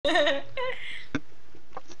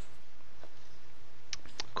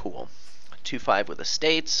Cool. 2-5 with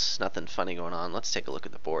estates. Nothing funny going on. Let's take a look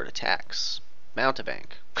at the board. Attacks. Mountebank.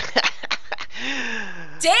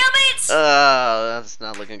 Damn it! That's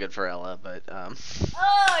not looking good for Ella, but Oh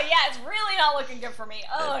yeah, it's really not looking good for me.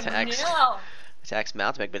 Oh attacks no. attacks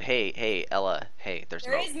Mountebank. But hey, Ella. Hey, there's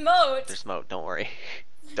There moat. is moat. There's moat. Don't worry.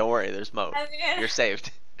 Don't worry. There's moat. I mean, You're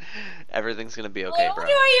saved. Everything's gonna be okay, like, what bro.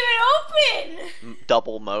 do I even open?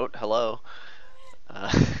 Double moat. Hello. Uh,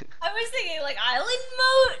 I was thinking like island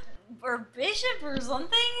moat or bishop or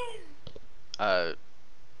something. uh,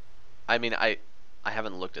 I mean, I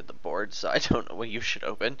haven't looked at the board, so I don't know what you should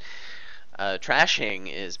open.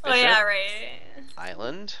 Trashing is Oh bishop, yeah, right.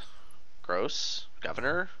 island, gross,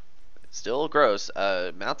 governor, still gross.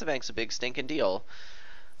 Mountebank's a big stinking deal.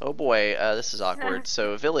 Oh boy, this is awkward.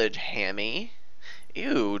 So village, hammy.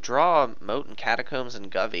 Ew, draw moat and catacombs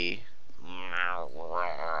and govy.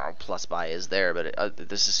 Plus buy is there, but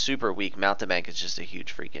this is super weak. Mountebank is just a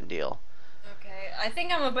huge freaking deal. Okay, I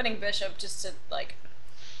think I'm opening bishop just to like,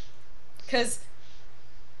 cause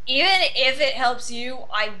even if it helps you,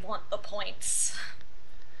 I want the points.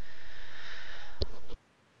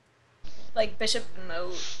 Like bishop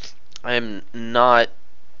moat. I'm not.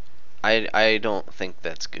 I don't think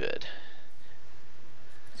that's good.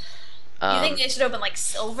 You think they should open like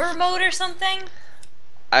silver mode or something?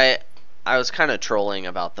 I I was kind of trolling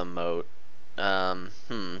about the moat. Is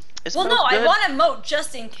Well, moat no, good? I want a moat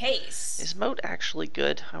just in case. Is moat actually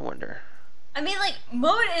good? I wonder. I mean, like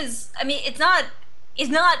moat is. I mean, it's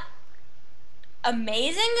not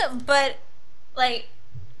amazing, but like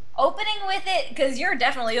opening with it because you're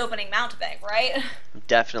definitely opening Mountebank, right? I'm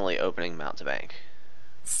definitely opening Mountebank.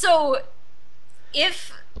 So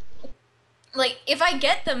if if I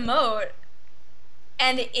get the moat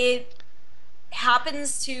and it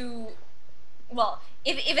happens to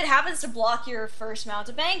if it happens to block your first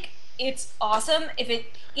Mountebank, it's awesome. If it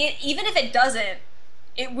even if it doesn't,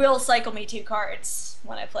 it will cycle me 2 cards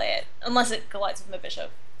when I play it, unless it collides with my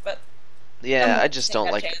bishop. But Yeah, I'm I just taking don't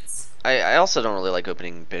that like. chance. I also don't really like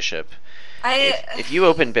opening bishop. I If you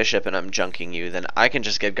open bishop and I'm junking you, then I can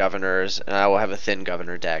just get governors and I will have a thin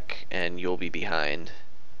governor deck and you'll be behind,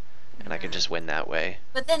 and I can just win that way.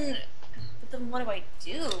 but then what do I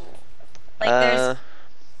do? Like Uh,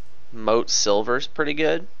 Moat silver's pretty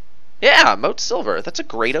good. Yeah, Moat silver. That's a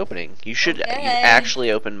great opening. You should Okay. you actually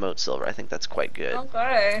open Moat silver. I think that's quite good.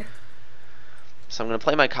 Okay. So I'm going to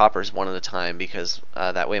play my coppers one at a time because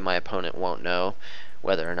that way my opponent won't know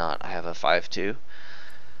whether or not I have a 5-2.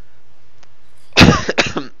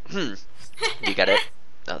 You get it?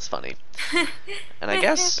 That was funny. And I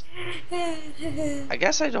guess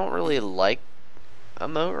I don't really like a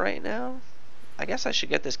moat right now. I guess I should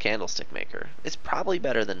get this candlestick maker. It's probably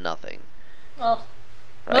better than nothing, Well,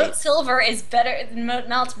 right? Moat Silver is better than Moat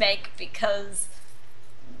Mountebank because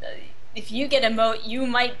if you get a moat, you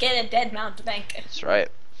might get a dead Mountebank. That's right.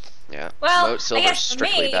 Yeah. Well, Moat I silver's guess for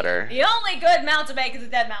strictly me, better. the only good Mountebank is a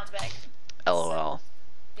dead Mountebank. LOL.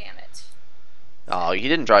 Damn it. Oh, you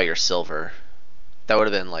didn't draw your silver. That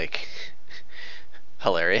would have been like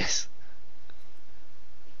hilarious.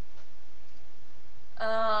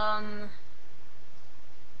 Damn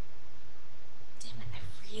it,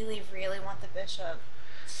 I really, really want the bishop.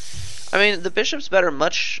 I mean, the bishop's better,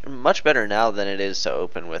 much better now than it is to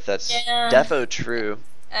open with. That's Yeah. defo true.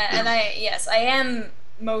 And yes, I am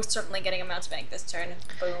most certainly getting a Mountebank this turn.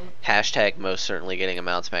 Boom. Hashtag most certainly getting a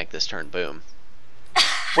mountebank this turn. Boom.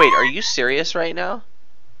 Wait, are you serious right now?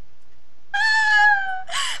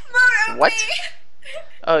 Moat What? OP.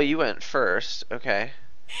 Oh, you went first. Okay.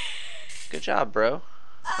 Good job, bro.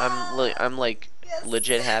 I'm like Yes.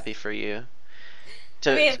 legit happy for you.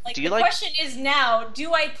 I mean, like, Do you the like? question is now,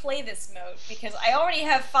 do I play this mode? Because I already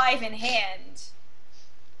have 5 in hand.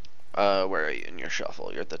 Where are you in your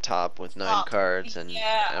shuffle? You're at the top with 9 Top. cards, and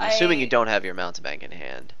Yeah, I'm assuming you don't have your mountebank in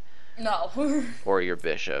hand No. or your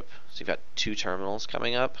bishop. So you've got 2 terminals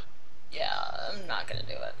coming up. Yeah, I'm not gonna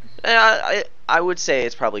do it. I would say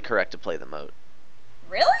it's probably correct to play the moat.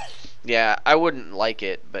 Really? Yeah, I wouldn't like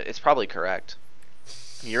it, but it's probably correct.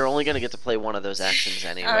 You're only gonna get to play one of those actions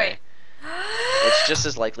anyway. Alright. It's just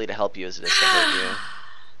as likely to help you as it is to hurt you.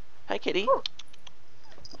 Hi, kitty.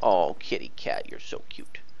 Oh, kitty cat, you're so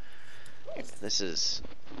cute. Here, this is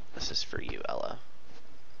for you, Ella.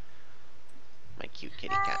 My cute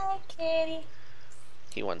kitty cat. Hi, kitty.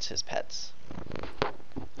 He wants his pets.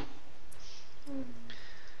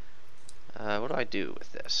 What do I do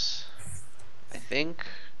with this? I think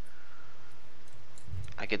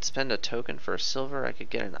I could spend a token for a silver. I could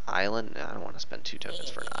get an island. No, I don't want to spend 2 tokens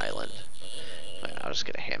for an island. I'll just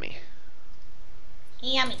get a hammy.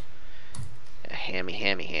 Hammy. Hammy,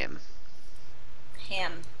 hammy, ham.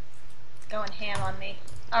 Ham. Going ham on me.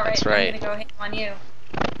 Alright, That's I'm right. gonna go ham on you.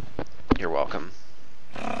 You're welcome.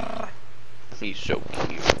 He's so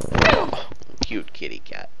cute. Oh, cute kitty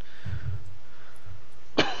cat.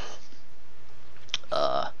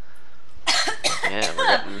 Yeah,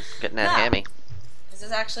 we're getting that hammy. Is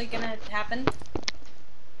this actually gonna happen?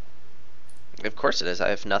 Of course it is. I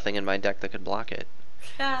have nothing in my deck that could block it.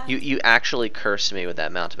 You actually cursed me with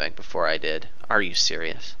that mountebank before I did. Are you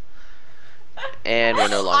serious? And we're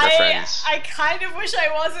no longer friends. I kind of wish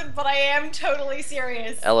I wasn't, but I am totally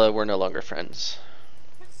serious. Ella, we're no longer friends.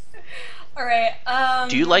 Alright,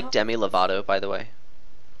 Do you like Demi Lovato, by the way?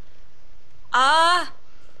 Well,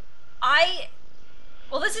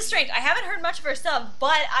 this is strange. I haven't heard much of her stuff,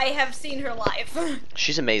 but I have seen her live.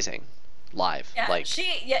 She's amazing. Live. Yeah, like, she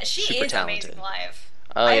super is talented. amazing live.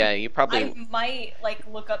 Oh, yeah, you probably... I might, like,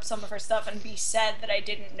 look up some of her stuff and be sad that I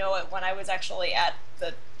didn't know it when I was actually at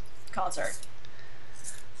the concert.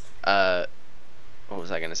 What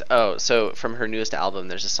was I gonna say? Oh, so from her newest album,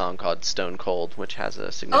 there's a song called Stone Cold, which has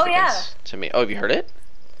a significance to me. Oh, have you heard it?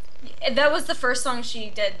 That was the first song she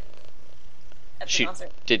did at the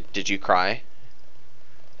concert. Did you cry?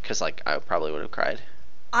 Because, like, I probably would have cried.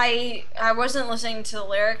 I wasn't listening to the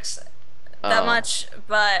lyrics that much,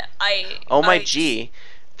 but Oh my G,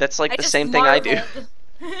 that's like the same thing I do.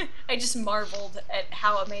 I just marveled at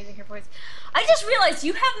how amazing her voice. I just realized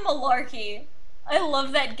you have Malarkey. I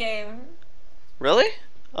love that game. Really?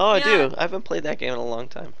 Oh, Yeah. I do. I haven't played that game in a long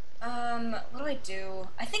time. What do I do?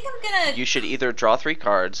 I think I'm gonna... You should either draw 3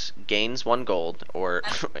 cards, gains 1 gold, or...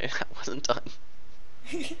 I wasn't done.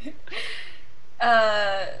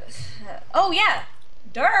 Oh yeah,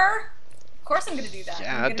 Durr. Of course I'm gonna do that.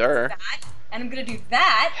 Yeah, I'm gonna Durr. do that, and I'm gonna do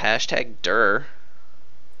that, Hashtag Durr.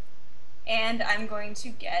 and I'm going to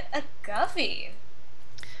get a Guffy.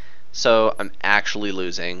 So, I'm actually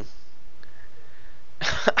losing.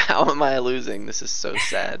 How am I losing? This is so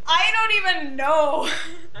sad. I don't even know.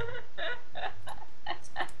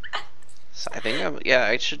 So I think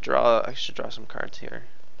I should draw some cards here.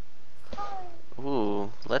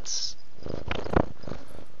 Ooh, let's...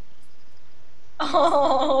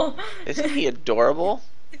 Oh. Isn't he adorable?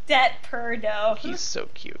 That purdo. He's so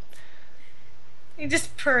cute. He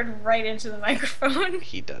just purred right into the microphone.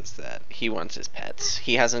 He does that. He wants his pets.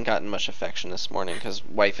 He hasn't gotten much affection this morning because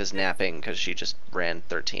wife is napping because she just ran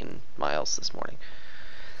 13 miles this morning.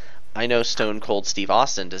 I know Stone Cold Steve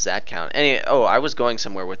Austin. Does that count? I was going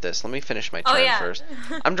somewhere with this. Let me finish my turn first.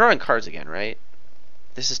 I'm drawing cards again, right?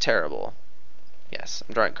 This is terrible. Yes,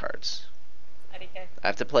 I'm drawing cards. I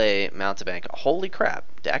have to play Mountebank. Holy crap.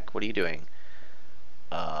 Deck, what are you doing?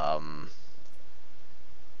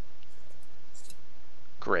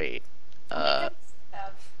 Great. That,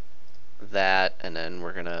 and then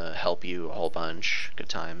we're gonna help you a whole bunch. Good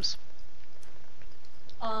times.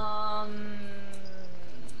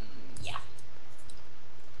 Yeah.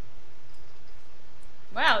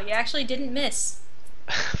 Wow, you actually didn't miss.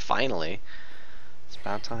 Finally. It's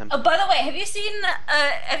about time. Oh, by the way, have you seen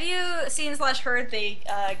 / heard the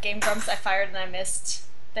Game Grumps I fired and I missed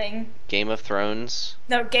thing? Game of Thrones?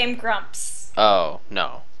 No, Game Grumps. Oh,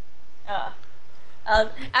 no.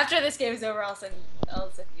 After this game is over, I'll send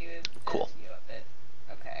you Cool. a view of it.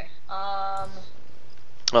 Okay.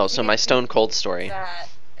 Oh, so my Stone Cold story. That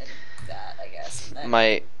and that, I guess. And then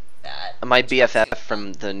My that. BFF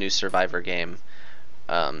from the new Survivor game.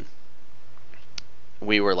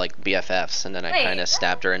 We were like BFFs, and then I kind of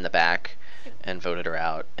stabbed her in the back and voted her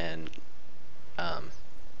out, and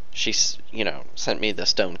she sent me the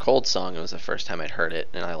Stone Cold song. It was the first time I'd heard it,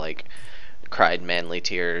 and I like cried manly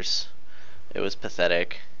tears. It was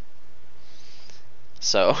pathetic.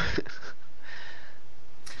 So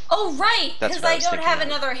Oh right, That's because what I I was don't thinking have of.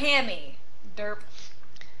 another hammy. Derp.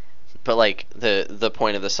 but like the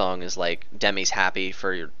point of the song is like Demi's happy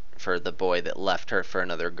for the boy that left her for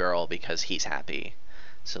another girl because he's happy.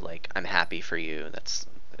 So like, I'm happy for you.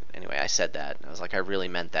 Anyway, I said that. I was like, I really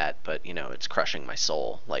meant that, but it's crushing my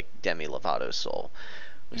soul. Like Demi Lovato's soul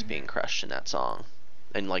was being crushed in that song,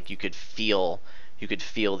 and like you could feel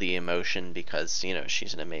the emotion because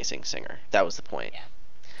she's an amazing singer. That was the point. Yeah.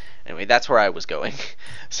 Anyway, that's where I was going.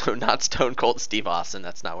 So not Stone Cold Steve Austin.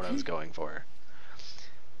 That's not what I was going for.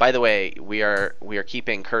 By the way, we are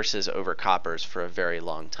keeping curses over coppers for a very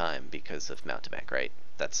long time because of Mountebank, right?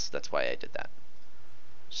 That's why I did that.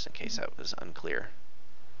 Just in case that was unclear.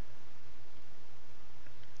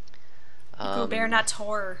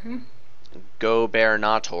 Gubernator.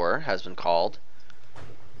 Gobernator has been called.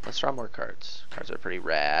 Let's draw more cards. Cards are pretty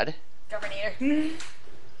rad. Governor.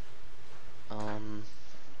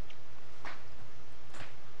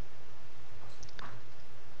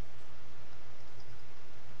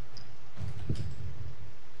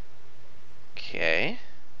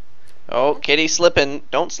 Oh, Kitty slipping.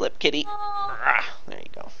 Don't slip, Kitty. Oh, There you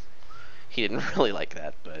go. He didn't really like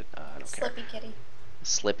that, but I don't care. Slippy Kitty.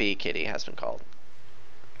 Slippy Kitty has been called.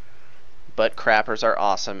 But crappers are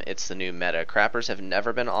awesome. It's the new meta. Crappers have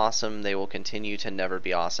never been awesome. They will continue to never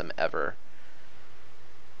be awesome ever.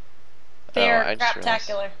 They're I just realized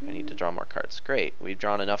craptacular. I need to draw more cards. Great. We've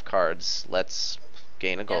drawn enough cards. Let's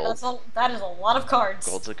gain a gold. Yeah, that is a lot of cards.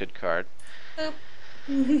 Gold's a good card. Boop.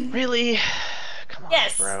 Really? Come on,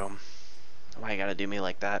 Yes. bro. Why you gotta do me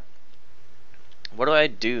like that? What do I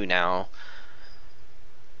do now?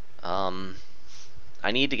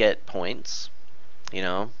 I need to get points. You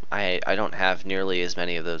know, I don't have nearly as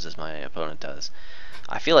many of those as my opponent does.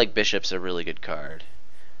 I feel like Bishop's a really good card,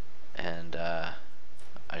 and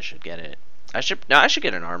I should get it. I should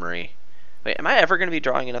get an Armory. Wait, am I ever going to be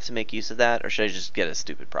drawing enough to make use of that, or should I just get a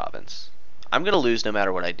stupid province? I'm going to lose no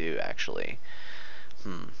matter what I do, actually.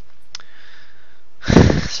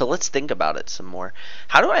 So let's think about it some more.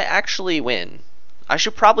 How do I actually win? I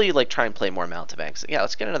should probably like try and play more mountebanks. Yeah,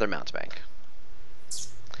 let's get another mountebank.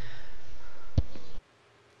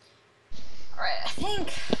 Alright, I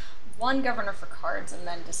think one governor for cards and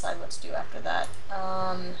then decide what to do after that.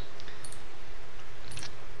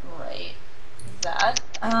 Right. That.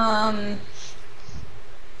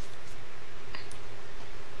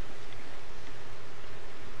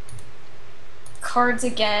 Cards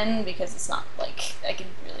again, because it's not like I can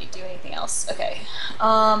really do anything else. Okay.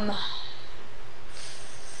 I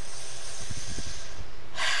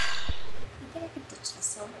think I could ditch the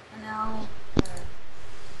silver for now.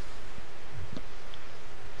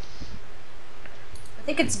 I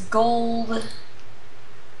think it's gold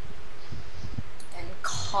and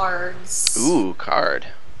cards. Ooh, card.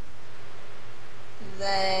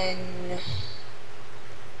 Then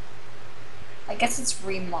I guess it's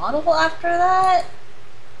remodel after that.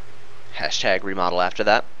 Hashtag remodel after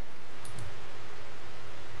that.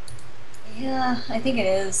 Yeah, I think it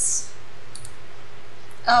is.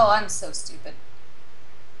 Oh, I'm so stupid.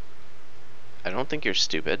 I don't think you're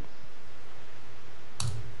stupid.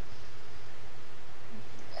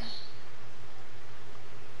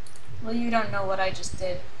 Well, you don't know what I just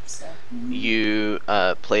did, so. You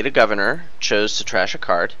played a governor, chose to trash a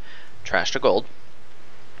card, trashed a gold,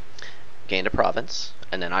 gained a province,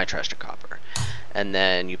 and then I trashed a copper. And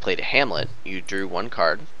then you played a Hamlet, you drew one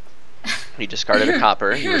card, you discarded a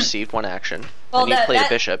copper, you received one action, Well, then you played a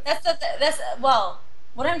bishop. Well,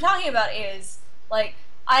 what I'm talking about is like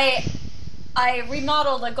I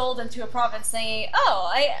remodeled a gold into a province, saying, "Oh,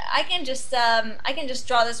 I can just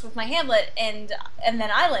draw this with my Hamlet and then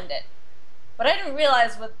island it." What I didn't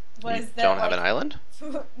realize was You that don't have an island?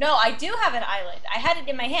 No, I do have an island. I had it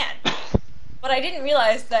in my hand. What I didn't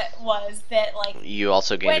realize was that like You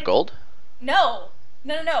also gained a gold? No.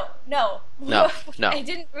 No, What no, I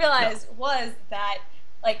didn't realize was that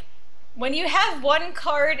like when you have one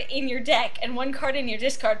card in your deck and one card in your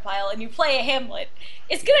discard pile and you play a Hamlet,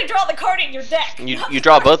 it's gonna draw the card in your deck. You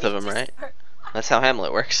draw both of them, right? That's how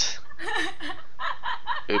Hamlet works.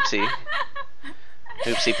 Oopsie.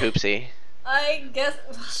 Oopsie poopsie. I guess,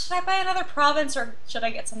 should I buy another province or should I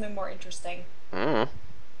get something more interesting?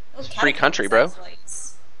 It's a free country, bro.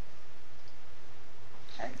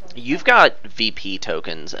 You've got VP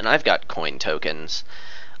tokens, and I've got coin tokens.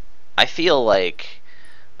 I feel like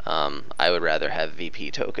I would rather have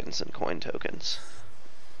VP tokens than coin tokens.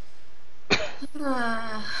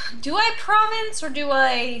 Do I province or do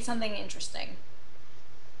I something interesting?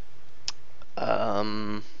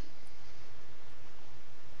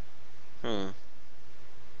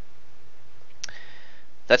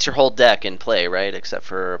 That's your whole deck in play, right? Except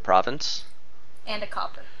for a province? And a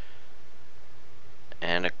copper.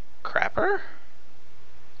 And a crapper?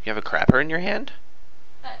 You have a crapper in your hand?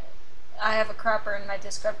 I have a crapper in my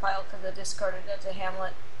discard pile because I discarded it to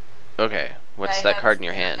Hamlet. Okay, what's I that have- card in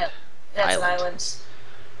your hand? That's an Island.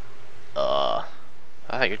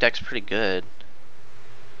 island. Your deck's pretty good.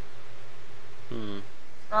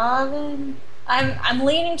 Province. I'm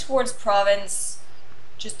leaning towards province,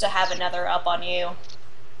 just to have another up on you.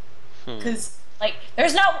 Because like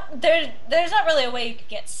there's not really a way you could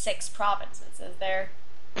get 6 provinces, is there?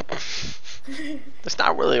 There's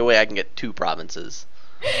not really a way I can get 2 provinces.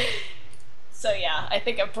 So yeah, I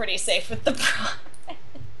think I'm pretty safe with the province.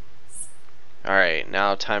 Alright,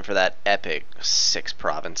 now time for that epic 6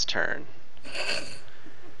 province turn.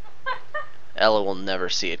 Ella will never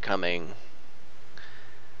see it coming.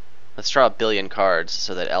 Let's draw a billion cards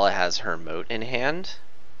so that Ella has her moat in hand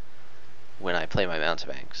when I play my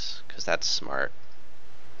mountebanks, because that's smart.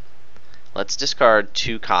 Let's discard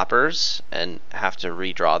 2 coppers and have to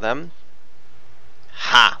redraw them.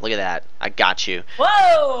 Ha! Look at that. I got you.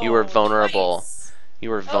 Whoa! You were vulnerable. Twice. You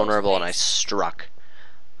were Oh, vulnerable, and I twice. struck.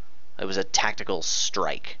 It was a tactical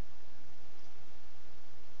strike.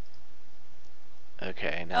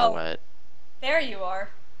 Okay, now Oh, what? there you are.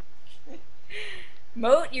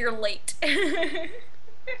 Moat, you're late.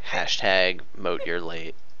 Hashtag moat you're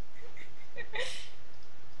late.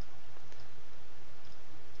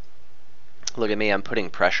 Look at me, I'm putting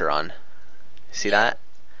pressure on. See Yeah. that?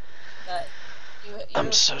 But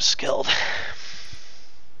I'm so skilled.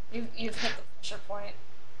 you've hit the pressure point.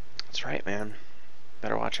 That's right, man.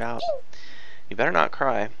 Better watch out. You better not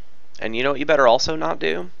cry. And you know what you better also not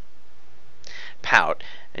do? Pout.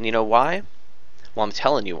 And you know why? Well, I'm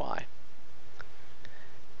telling you why.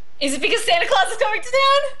 Is it because Santa Claus is coming to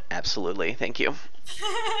town? Absolutely. Thank you.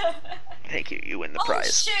 Thank you. You win the Oh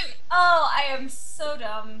prize. shoot! Oh, I am so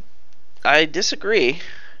dumb. I disagree.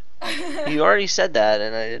 You already said that,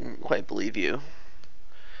 and I didn't quite believe you.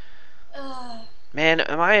 Ugh. Man,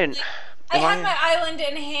 am I in... I had my island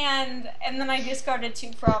in hand, and then I discarded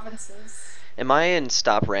 2 provinces. Am I in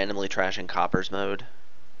stop randomly trashing coppers mode?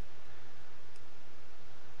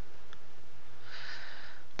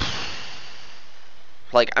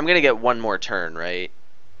 Like, I'm gonna get one more turn, right?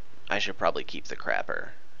 I should probably keep the crapper.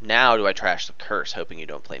 Now do I trash the curse, hoping you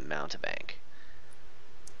don't play Mountebank?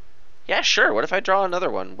 Yeah, sure. What if I draw another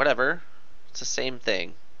one? Whatever. It's the same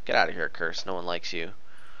thing. Get out of here, curse. No one likes you.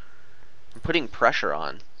 I'm putting pressure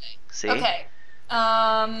on. See? Okay.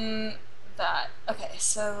 That. Okay,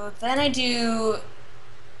 so then I do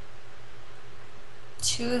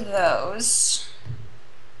 2 of those.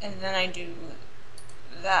 And then I do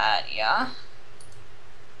that, yeah?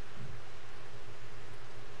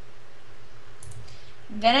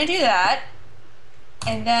 Then I do that.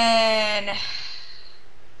 And then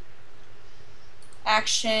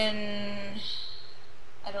action.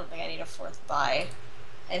 I don't think I need a 4th buy.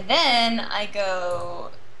 And then I go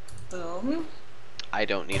boom. I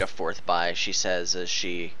don't need a 4th buy, she says as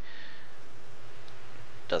she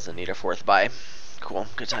doesn't need a 4th buy. Cool.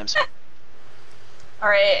 Good times.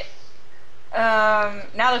 Alright.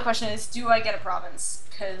 Now the question is, do I get a province?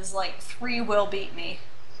 Because, like, 3 will beat me.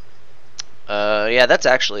 Yeah, that's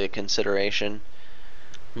actually a consideration.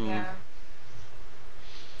 Yeah.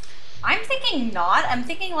 I'm thinking not. I'm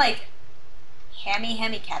thinking, like, Hammy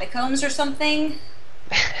Catacombs or something.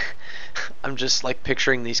 I'm just, like,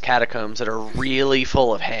 picturing these catacombs that are really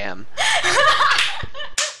full of ham.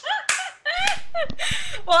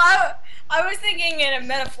 Well, I was thinking in a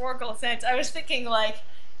metaphorical sense. I was thinking, like,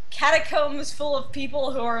 catacombs full of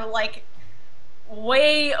people who are, like,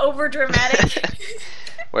 way over dramatic.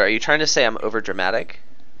 Wait, are you trying to say I'm over dramatic?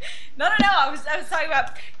 No. I was talking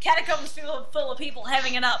about catacombs full of people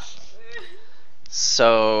having it up.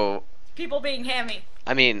 So, People being hammy.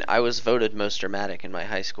 I mean, I was voted most dramatic in my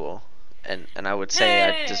high school, and I would say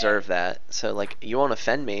I deserve that. So, like, you won't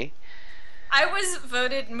offend me. I was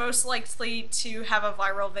voted most likely to have a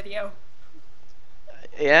viral video.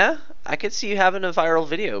 Yeah, I could see you having a viral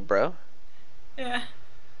video, bro. Yeah.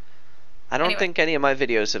 I don't Anyway. think any of my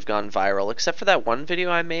videos have gone viral, except for that one video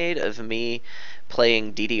I made of me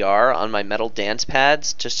playing DDR on my metal dance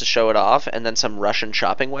pads just to show it off, and then some Russian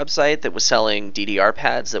shopping website that was selling DDR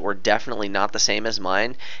pads that were definitely not the same as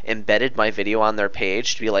mine embedded my video on their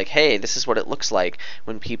page to be like, hey, this is what it looks like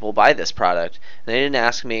when people buy this product. And they didn't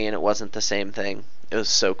ask me, and it wasn't the same thing. It was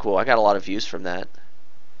so cool. I got a lot of views from that.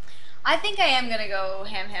 I think I am gonna go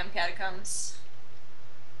ham catacombs.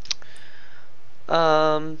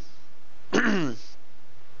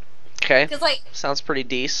 Okay. Cause like, Sounds pretty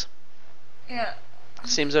decent. yeah.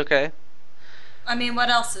 Seems okay. I mean, what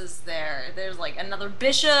else is there? There's like another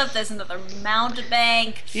bishop. There's another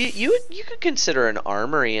mountebank. You could consider an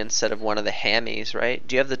armory instead of one of the hammies, right?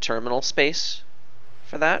 Do you have the terminal space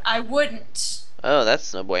for that? I wouldn't. Oh,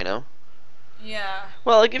 that's no bueno. Yeah.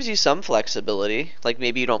 Well, it gives you some flexibility. Like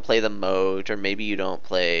maybe you don't play the moat, or maybe you don't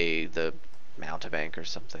play the mountebank or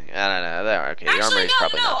something. I don't know. There, okay, the Actually, armory's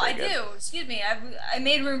probably no, not I very good. do. Excuse me. I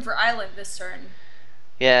made room for island this turn.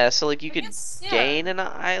 Yeah, so like you could guess, yeah. gain an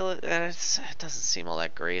island. It doesn't seem all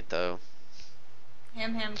that great though.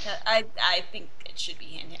 I think it should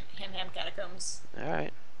be ham catacombs. All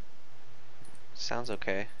right. Sounds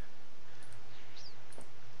okay.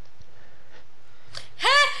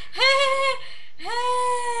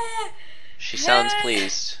 She sounds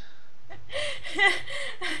pleased.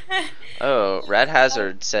 Oh, Red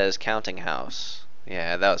Hazard says counting house.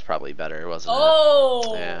 Yeah, that was probably better, wasn't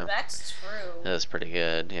Oh, Yeah. that's it? true. It was pretty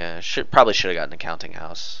good. Yeah, probably should have gotten a counting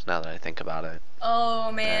house. Now that I think about it.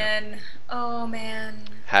 Oh man. Oh man.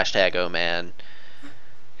 Hashtag oh man.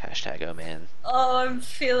 Hashtag oh man. Oh, I'm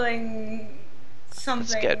feeling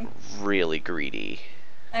Let's get something. really greedy.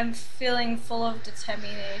 I'm feeling full of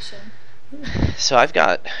determination. So I've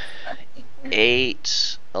got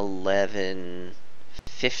 8, 11,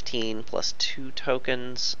 15 plus 2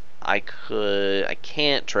 tokens. I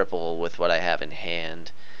can't triple with what I have in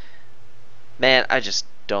hand. Man, I just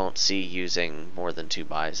don't see using more than 2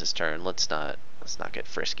 buys this turn. Let's not get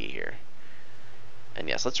frisky here. And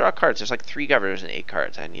yes, let's draw cards. There's like 3 governors and 8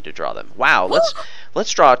 cards. I need to draw them. Wow,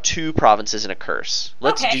 let's draw 2 provinces and a curse.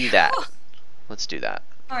 Let's Okay. do that. Let's do that.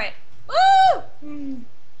 All right. Woo!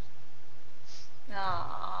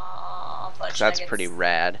 Aww, fudge That's nuggets. pretty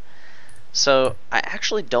rad. So I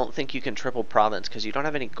actually don't think you can triple province because you don't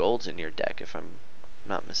have any golds in your deck, if I'm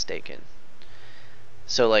not mistaken.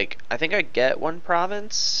 So like, I think I get 1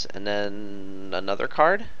 province and then another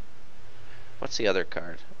card. What's the other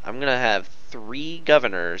card? I'm gonna have 3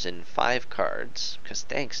 governors in 5 cards, because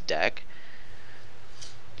thanks, deck.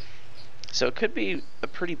 So it could be a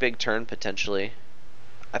pretty big turn, potentially.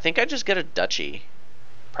 I think I just get a duchy.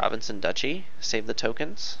 Province and duchy. Save the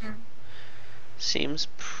tokens. Seems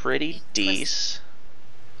pretty decent.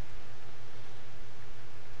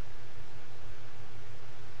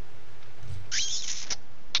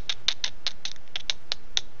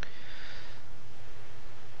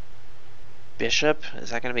 Bishop?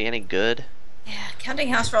 Is that going to be any good? Yeah, counting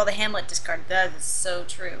house for all the Hamlet discard. That is so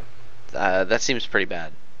true. That seems pretty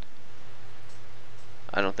bad.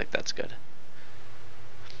 I don't think that's good.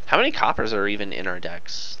 How many coppers are even in our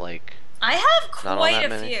decks? Like, I have not all quite that a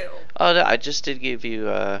many. few. Oh, no, I just did give you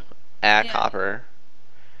a copper.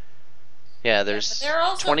 Yeah, there's there are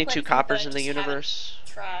also 22 quite a few coppers that I in the just haven't universe.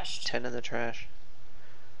 Trashed. 10 in the trash.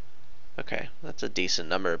 Okay, that's a decent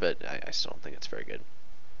number, but I still don't think it's very good.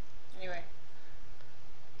 Anyway.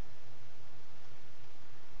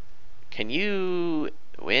 Can you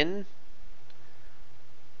win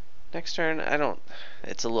next turn? I don't.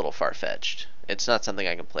 It's a little far-fetched. It's not something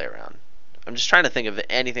I can play around. I'm just trying to think of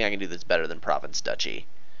anything I can do that's better than Province Duchy.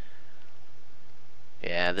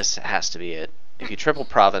 Yeah, this has to be it. If you triple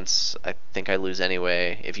Province, I think I lose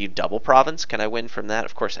anyway. If you double Province, can I win from that?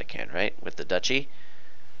 Of course I can, right? With the Duchy?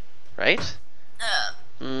 Right?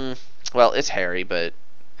 Well, it's hairy, but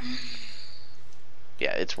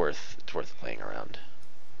yeah, it's worth playing around.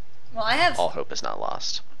 Well, I have. All hope is not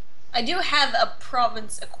lost. I do have a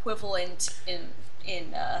province equivalent in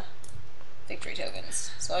victory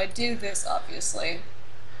tokens, so I do this obviously.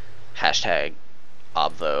 Hashtag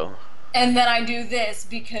Obvo. And then I do this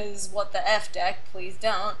because what the F deck, please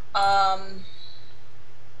don't.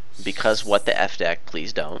 Because what the F deck,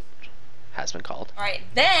 please don't, has been called. Alright,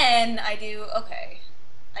 then I do, okay.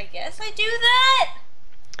 I guess I do that?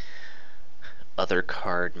 Other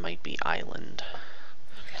card might be Island.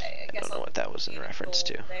 Okay, I don't know what that was in reference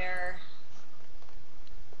to. There.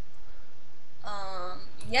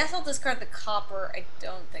 Yes, I'll discard the copper. I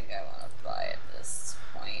don't think I want to buy at this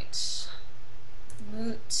point.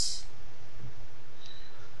 Moot.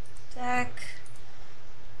 Deck.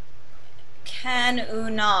 Can oo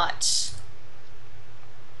not.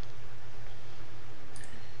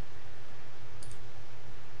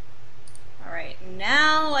 Alright,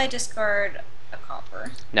 now I discard a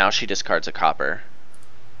copper. Now she discards a copper.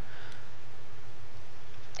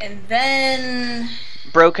 And then...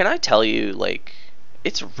 Bro, can I tell you, like,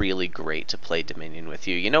 it's really great to play Dominion with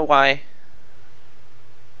you. You know why?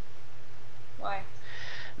 Why?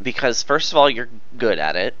 Because, first of all, you're good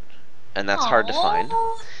at it, and that's hard to find.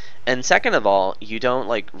 And second of all, you don't,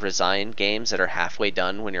 like, resign games that are halfway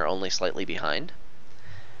done when you're only slightly behind.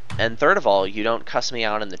 And third of all, you don't cuss me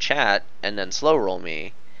out in the chat and then slow roll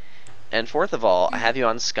me. And fourth of all, I have you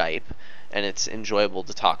on Skype, and it's enjoyable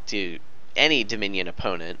to talk to any Dominion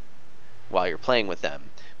opponent while you're playing with them.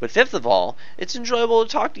 But fifth of all, it's enjoyable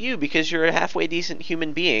to talk to you because you're a halfway decent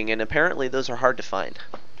human being, and apparently those are hard to find.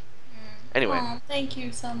 Anyway. Oh, thank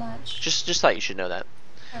you so much. Just thought you should know that.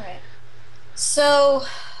 Alright. So...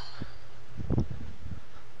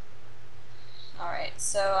 Alright,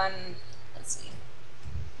 so let's see.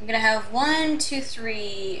 I'm gonna have 1, 2,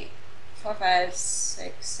 3, 4, 5,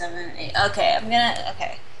 6, 7, 8. Okay,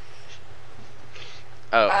 okay.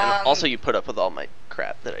 Oh, and also you put up with all my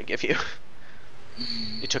crap that I give you.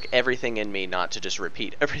 You took everything in me not to just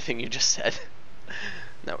repeat everything you just said.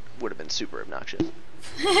 That would have been super obnoxious.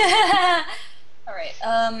 Alright,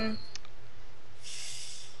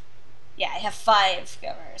 yeah, I have 5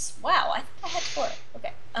 governors. Wow, I thought I had 4.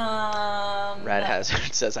 Okay. Rad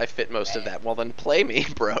Hazard says I fit most of that. Well, then play me,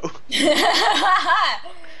 bro.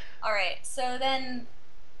 Alright, so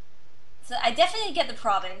I definitely get the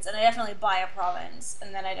province, and I definitely buy a province,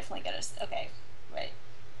 and then I definitely get okay, right.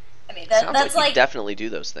 I mean, that's like like... you definitely do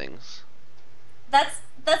those things.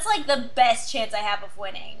 that's like the best chance I have of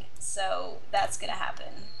winning. So that's gonna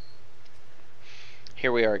happen.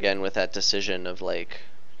 Here we are again with that decision of like,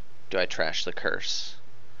 do I trash the curse?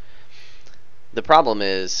 The problem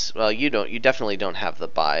is, well, you definitely don't have the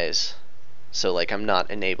buys. So like I'm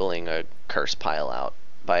not enabling a curse pile out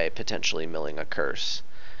by potentially milling a curse.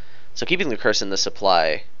 So keeping the curse in the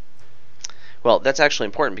supply, well, that's actually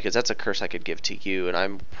important because that's a curse I could give to you, and I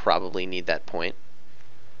probably need that point.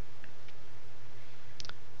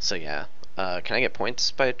 So yeah, can I get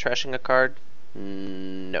points by trashing a card?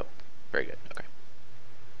 No. Very good. Okay.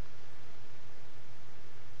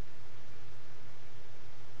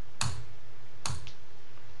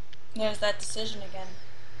 There's that decision again.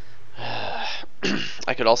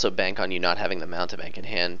 I could also bank on you not having the mountebank in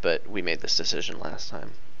hand, but we made this decision last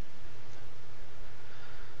time.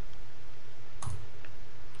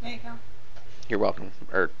 There you go. You're welcome.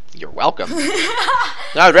 Or, you're welcome.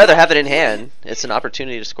 No, I'd rather have it in hand. It's an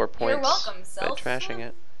opportunity to score points. You're welcome, self. By trashing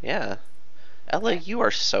it. Yeah. Ella, you are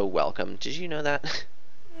so welcome. Did you know that?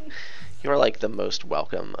 You are like the most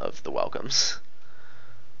welcome of the welcomes.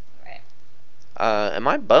 Right. Am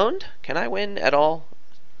I boned? Can I win at all?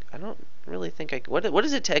 I don't really think I... What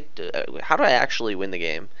does it take? How do I actually win the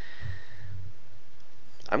game?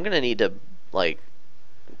 I'm gonna need to, like,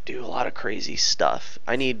 do a lot of crazy stuff.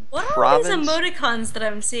 I need province... What are all these emoticons that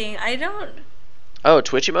I'm seeing? I don't... Oh,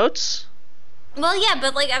 Twitch emotes? Well, yeah,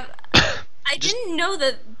 but, like, I didn't know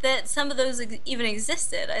that some of those even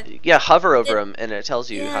existed. Yeah, hover over them, and it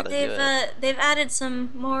tells you how to do it. They've added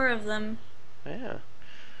some more of them. Yeah.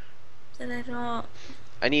 That I don't...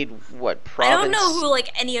 I need, what, province... I don't know who,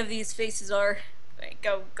 like, any of these faces are. Right,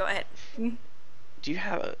 go ahead. Do you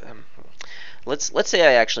have a... let's say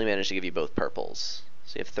I actually managed to give you both purples.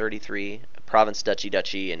 So you have 33. Province,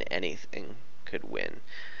 duchy, and anything could win.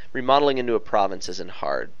 Remodeling into a province isn't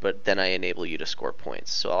hard, but then I enable you to score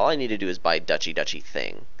points. So all I need to do is buy duchy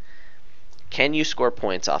thing. Can you score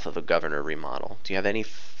points off of a governor remodel? Do you have any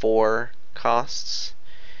 4 costs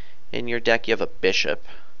in your deck? You have a bishop,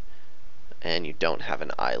 and you don't have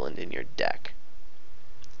an island in your deck.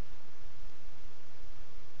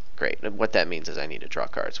 Great. What that means is I need to draw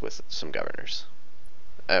cards with some governors.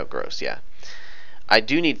 Oh, gross, yeah. I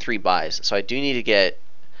do need 3 buys, so I do need to get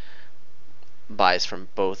buys from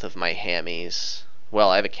both of my hammies. Well,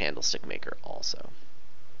 I have a candlestick maker also.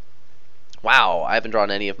 Wow, I haven't drawn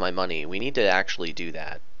any of my money. We need to actually do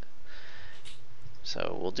that.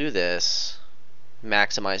 So we'll do this,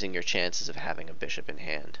 maximizing your chances of having a bishop in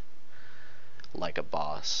hand, like a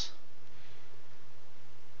boss.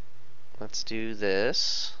 Let's do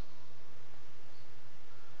this.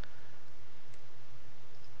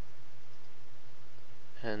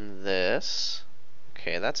 And this.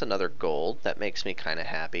 Okay, that's another gold. That makes me kind of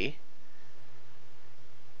happy.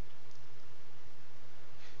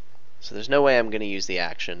 So there's no way I'm going to use the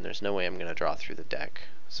action. There's no way I'm going to draw through the deck.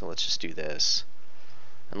 So let's just do this.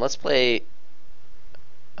 And let's play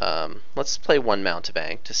one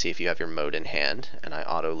mountebank to see if you have your mode in hand, and I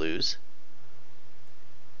auto lose.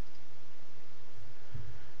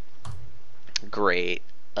 Great.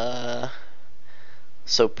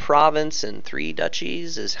 So province and 3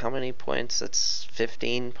 duchies is how many points? That's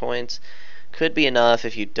 15 points. Could be enough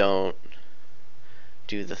if you don't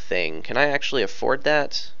do the thing. Can I actually afford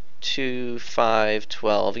that? 2, 5,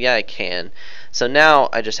 12. Yeah, I can. So now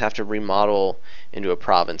I just have to remodel into a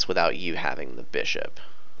province without you having the bishop.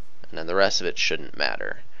 And then the rest of it shouldn't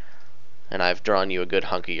matter. And I've drawn you a good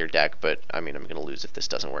hunk of your deck, but I mean, I'm going to lose if this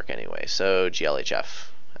doesn't work anyway. So GLHF.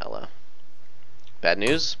 Ella. Bad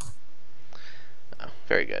news? Oh,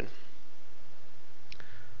 very good.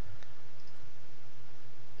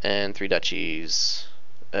 And 3 duchies.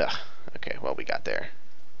 Ugh. Okay, well, we got there.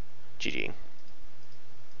 GG.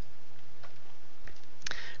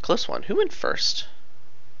 Close one. Who went first?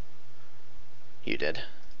 You did.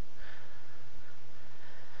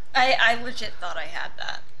 I legit thought I had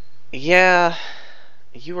that. Yeah,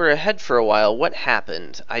 you were ahead for a while. What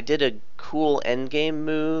happened? I did a cool endgame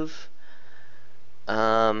move.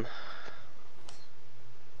 Was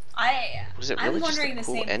it really just a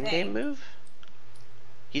cool endgame move?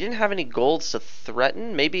 You didn't have any golds to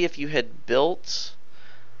threaten? Maybe if you had built...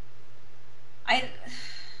 I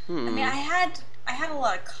mean, I had a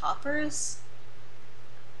lot of coppers.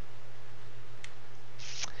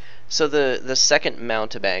 So the second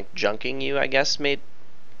mountebank junking you, I guess, made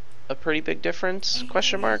a pretty big difference?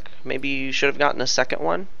 Question mark. Maybe you should have gotten a second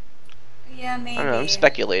one? Yeah, maybe. I don't know, I'm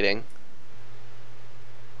speculating.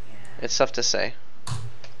 Yeah. It's tough to say.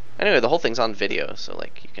 Anyway, the whole thing's on video, so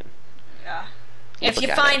like you can... Yeah. If you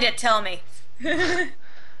find it, tell me.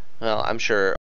 Well, I'm sure